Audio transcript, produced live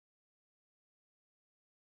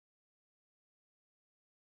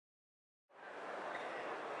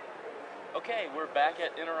Okay, we're back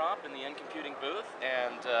at Interop in the NComputing booth,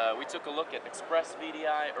 and we took a look at Express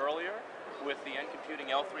VDI earlier with the NComputing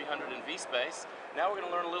L300 and vSpace. Now we're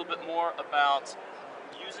going to learn a little bit more about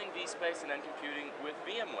using vSpace and NComputing with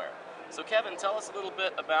VMware. So Kevin, tell us a little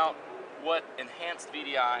bit about what enhanced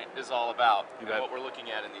VDI is all about and what we're looking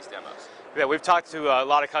at in these demos. Yeah, we've talked to a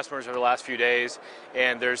lot of customers over the last few days,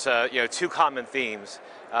 and there's two common themes.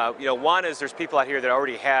 One is there's people out here that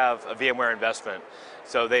already have a VMware investment.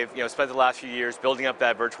 So they've spent the last few years building up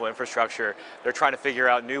that virtual infrastructure. They're trying to figure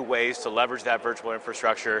out new ways to leverage that virtual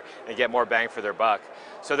infrastructure and get more bang for their buck.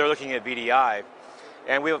 So they're looking at VDI.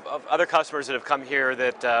 And we have other customers that have come here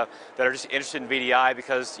that are just interested in VDI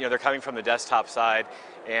because they're coming from the desktop side,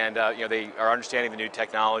 and they are understanding the new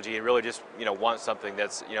technology and really just want something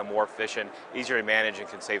that's more efficient, easier to manage, and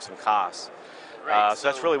can save some costs. So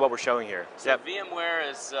that's really what we're showing here. So VMware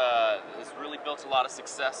has really built a lot of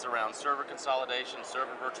success around server consolidation,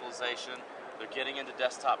 server virtualization. They're getting into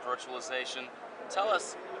desktop virtualization. Tell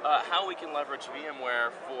us how we can leverage VMware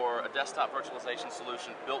for a desktop virtualization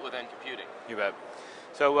solution built with NComputing. You bet.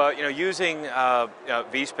 So using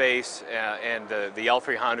vSpace and the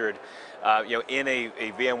L300 in a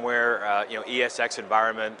VMware ESX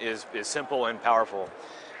environment is simple and powerful.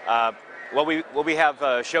 What we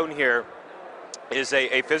have shown here is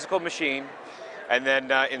a physical machine, and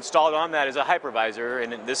then installed on that is a hypervisor,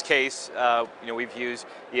 and in this case we've used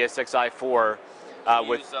ESXi4.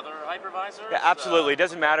 Use other hypervisors? Yeah, absolutely. It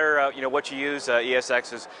doesn't matter what you use.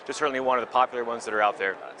 ESX is just certainly one of the popular ones that are out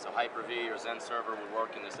there. So Hyper-V or Zen Server would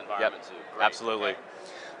work in this environment too. Great. Absolutely. Okay.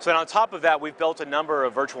 So on top of that, we've built a number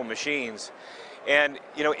of virtual machines, and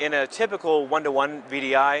in a typical one-to-one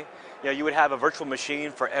VDI, you would have a virtual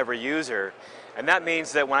machine for every user. And that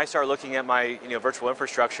means that when I start looking at my virtual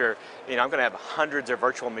infrastructure, I'm going to have hundreds of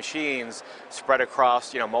virtual machines spread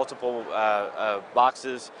across multiple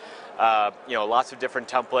boxes, lots of different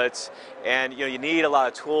templates, and you need a lot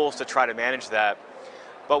of tools to try to manage that.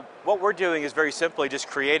 But what we're doing is very simply just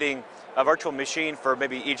creating a virtual machine for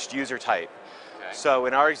maybe each user type. Okay. So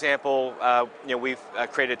in our example, we've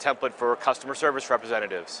created a template for customer service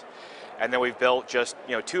representatives. And then we've built just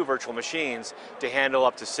 2 virtual machines to handle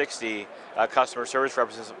up to 60 customer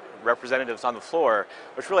service representatives on the floor,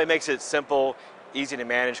 which really makes it simple, easy to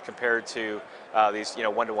manage compared to these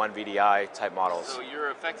one-to-one VDI type models. So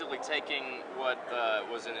you're effectively taking what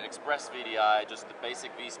was an Express VDI, just the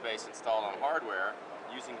basic vSpace installed on hardware,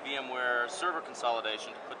 using VMware server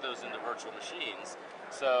consolidation to put those into virtual machines.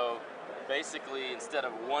 So basically, instead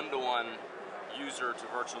of one-to-one user to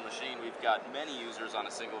virtual machine, we've got many users on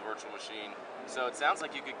a single virtual machine. So it sounds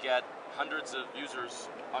like you could get hundreds of users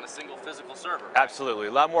on a single physical server. Right? Absolutely,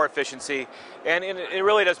 a lot more efficiency, and it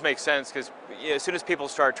really does make sense because as soon as people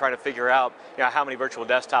start trying to figure out how many virtual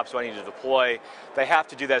desktops do I need to deploy, they have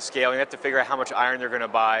to do that scaling. They have to figure out how much iron they're going to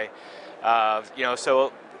buy.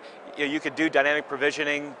 So you could do dynamic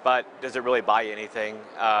provisioning, but does it really buy you anything?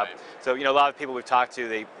 Right. So a lot of people we've talked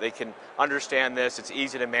to, they can understand this. It's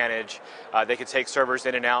easy to manage. They can take servers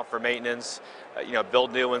in and out for maintenance,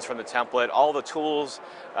 build new ones from the template, all the tools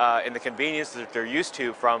and the convenience that they're used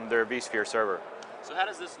to from their vSphere server. So how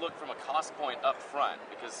does this look from a cost point up front?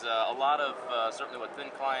 Because a lot of, certainly what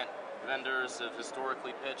thin client vendors have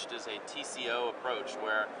historically pitched is a TCO approach,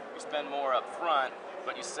 where you spend more up front,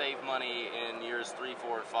 but you save money in years 3, 4,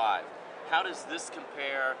 or 5. How does this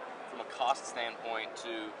compare from a cost standpoint to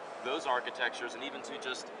those architectures, and even to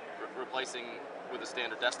just replacing with a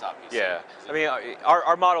standard desktop PC? Yeah, I mean,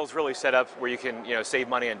 our model is really set up where you can save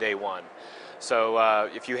money on day one. So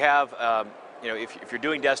if you have, if you're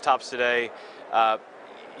doing desktops today,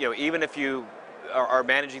 even if you are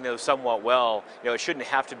managing those somewhat well, it shouldn't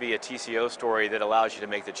have to be a TCO story that allows you to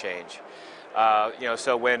make the change.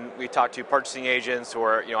 So when we talk to purchasing agents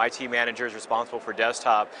or IT managers responsible for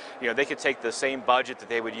desktop, they could take the same budget that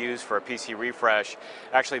they would use for a PC refresh,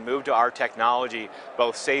 actually move to our technology,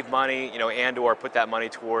 both save money, and/or put that money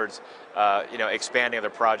towards, expanding their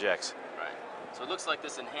projects. Right. So it looks like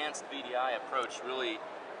this enhanced VDI approach really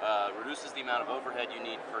reduces the amount of overhead you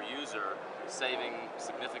need per user, saving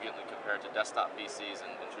significantly compared to desktop PCs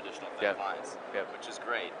and traditional thin clients, which is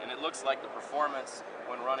great. And it looks like the performance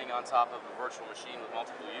when running on top of a virtual machine with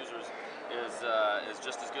multiple users is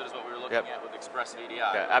just as good as what we were looking at with Express VDI.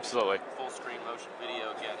 Yeah, absolutely. Full screen motion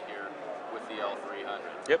video again here with the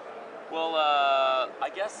L300. Yep. Well, I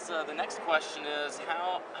guess the next question is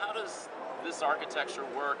how does this architecture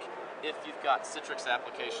work if you've got Citrix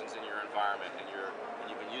applications in your environment and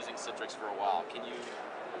you've been using Citrix for a while? Can you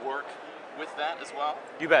work with that as well?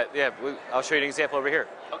 You bet. Yeah, I'll show you an example over here.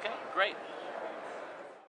 Okay, great.